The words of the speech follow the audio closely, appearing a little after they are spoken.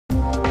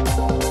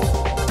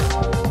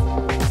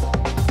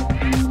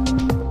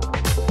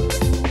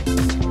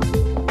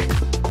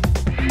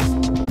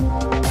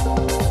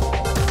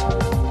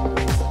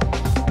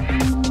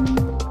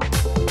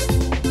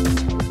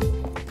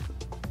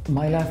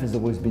life has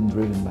always been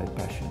driven by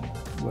passion.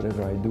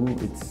 Whatever I do,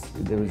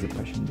 there is a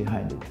passion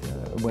behind it.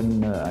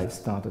 When I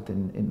started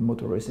in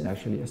motor racing,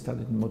 actually I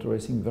started in motor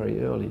racing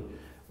very early.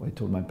 I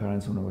told my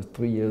parents when I was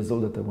 3 years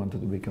old that I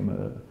wanted to become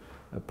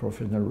a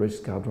professional race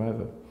car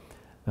driver.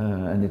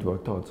 And it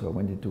worked out, so I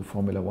went into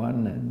Formula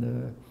One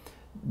and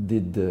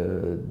did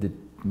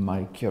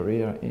my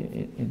career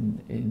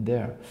in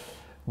there.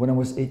 When I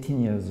was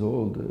 18 years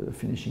old,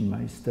 finishing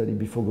my study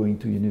before going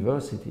to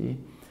university,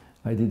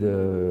 I did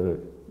a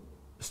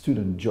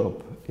student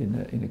job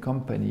in a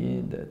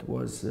company that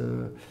was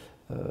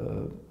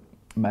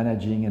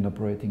managing and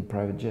operating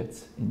private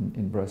jets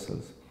in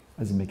Brussels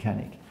as a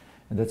mechanic.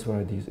 And that's where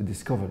I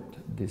discovered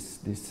this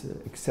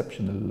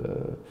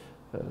exceptional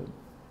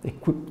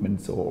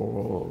equipment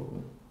or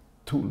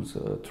tools,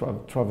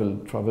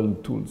 travel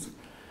tools.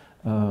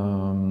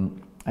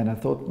 And I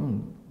thought,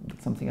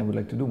 that's something I would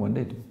like to do one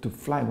day, to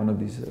fly one of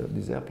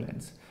these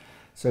airplanes.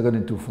 So I got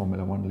into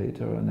Formula One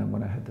later, and then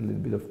when I had a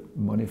little bit of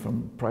money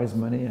from prize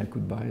money, I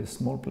could buy a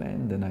small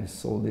plane. Then I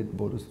sold it,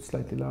 bought a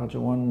slightly larger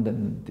one,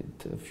 then did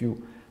a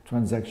few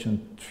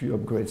transactions, few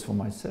upgrades for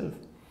myself.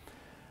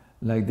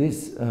 Like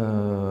this,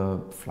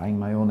 flying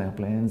my own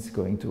airplanes,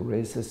 going to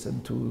races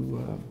and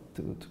to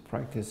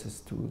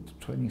practices, to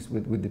trainings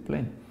with the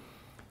plane.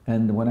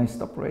 And when I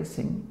stopped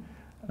racing,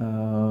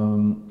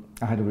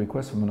 I had a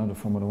request from another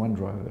Formula One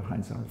driver,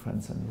 Heinz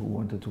Frentzen, who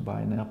wanted to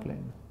buy an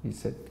airplane. He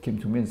came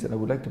to me and said, I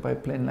would like to buy a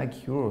plane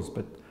like yours,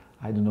 but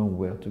I don't know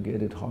where to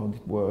get it, how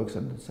it works.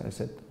 And so I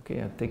said,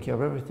 okay, I'll take care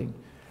of everything.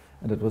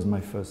 And that was my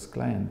first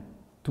client.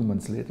 2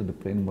 months later, the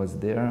plane was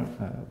there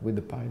with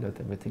the pilot,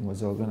 everything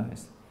was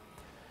organized.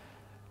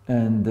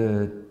 And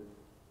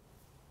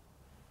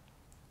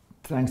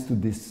thanks to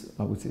this,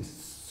 I would say,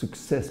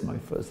 success, my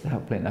first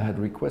airplane, I had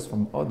requests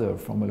from other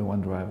Formula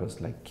One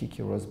drivers like Keke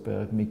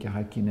Rosberg, Mika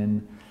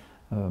Häkkinen,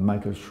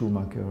 Michael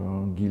Schumacher,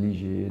 Guy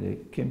Ligier. They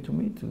came to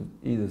me to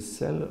either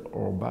sell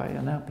or buy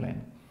an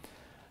airplane.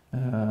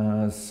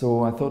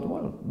 So I thought,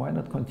 well, why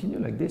not continue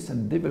like this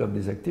and develop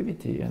this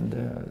activity?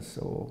 And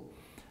so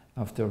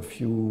after a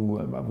few,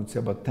 I would say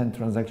about 10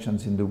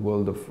 transactions in the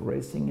world of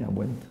racing, I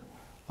went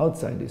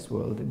outside this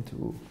world and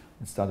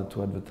started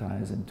to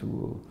advertise and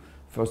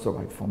first of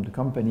all, I formed the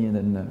company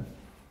and then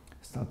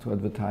start to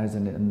advertise,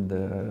 and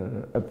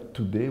up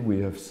to date we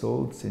have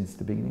sold, since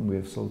the beginning, we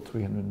have sold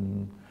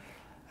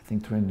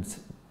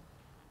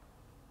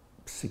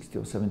 360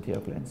 or 70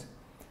 airplanes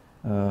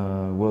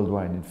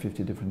worldwide in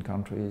 50 different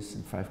countries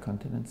in 5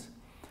 continents.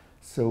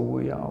 So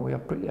we are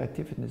pretty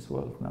active in this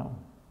world now.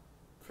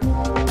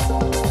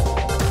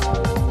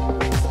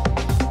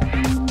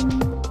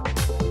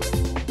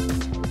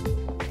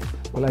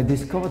 Well, I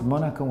discovered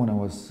Monaco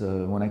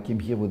when I came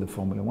here with the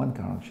Formula One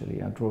car.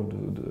 Actually, I drove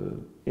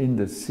in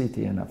the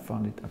city and I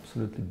found it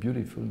absolutely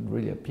beautiful and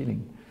really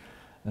appealing.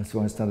 And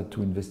so I started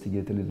to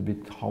investigate a little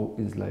bit, how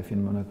is life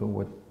in Monaco?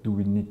 What do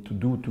we need to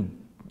do to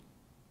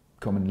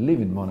come and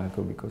live in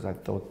Monaco? Because I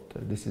thought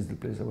this is the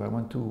place where I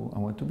want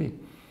to be.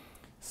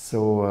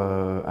 So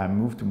I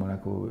moved to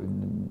Monaco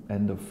in the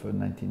end of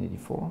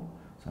 1984.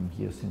 So I'm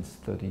here since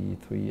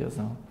 33 years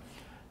now.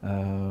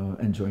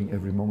 Enjoying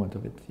every moment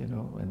of it, you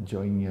know,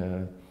 enjoying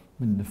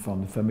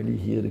found the family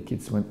here. The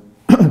kids went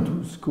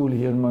to school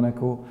here in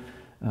Monaco.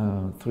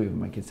 3 of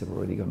my kids have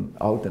already gone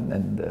out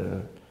and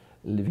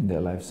living their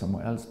life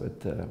somewhere else,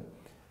 but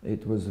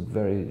it was a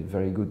very,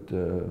 very good,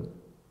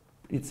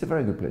 it's a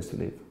very good place to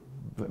live.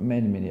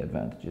 Many, many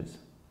advantages.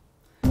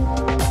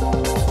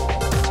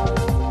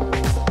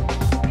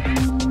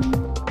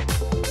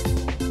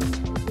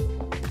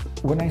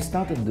 When I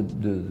started the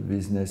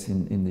business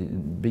in the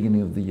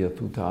beginning of the year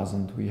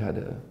 2000, we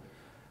had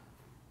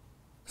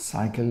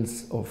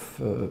cycles of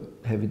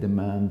heavy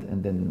demand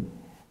and then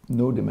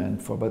no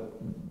demand but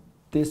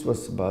this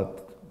was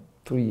about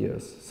 3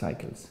 years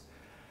cycles.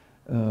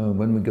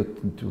 When we got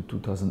into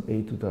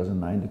 2008,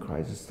 2009, the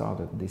crisis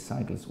started. These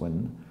cycles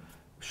went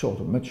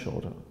shorter, much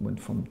shorter, went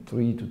from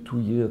 3 to 2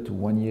 years to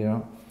 1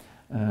 year.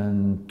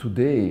 And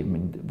today, I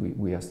mean,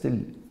 we are still,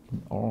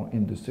 in our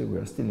industry, we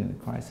are still in a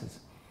crisis.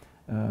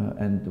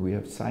 And we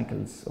have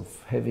cycles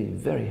of heavy,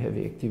 very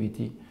heavy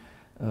activity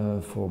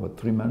for about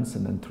 3 months,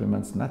 and then 3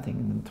 months nothing,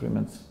 and then 3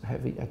 months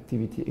heavy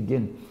activity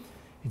again.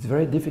 It's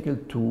very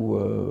difficult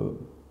to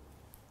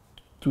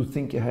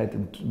think ahead,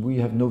 and we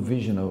have no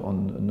vision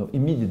no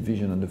immediate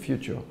vision on the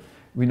future.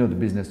 We know the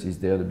business is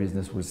there, the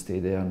business will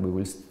stay there, and we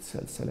will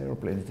sell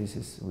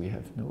airplanes. We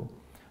have no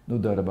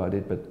doubt about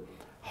it. But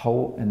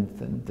how and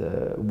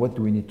what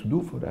do we need to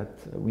do for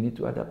that? We need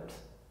to adapt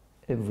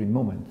every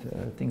moment.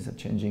 Things are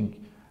changing,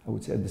 I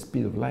would say, at the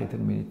speed of light,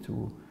 and we need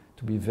to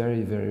be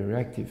very, very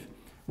reactive,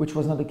 which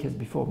was not the case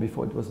before.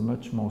 Before it was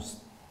much more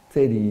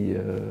steady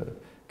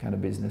kind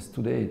of business.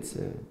 Today it's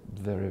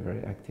very,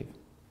 very active.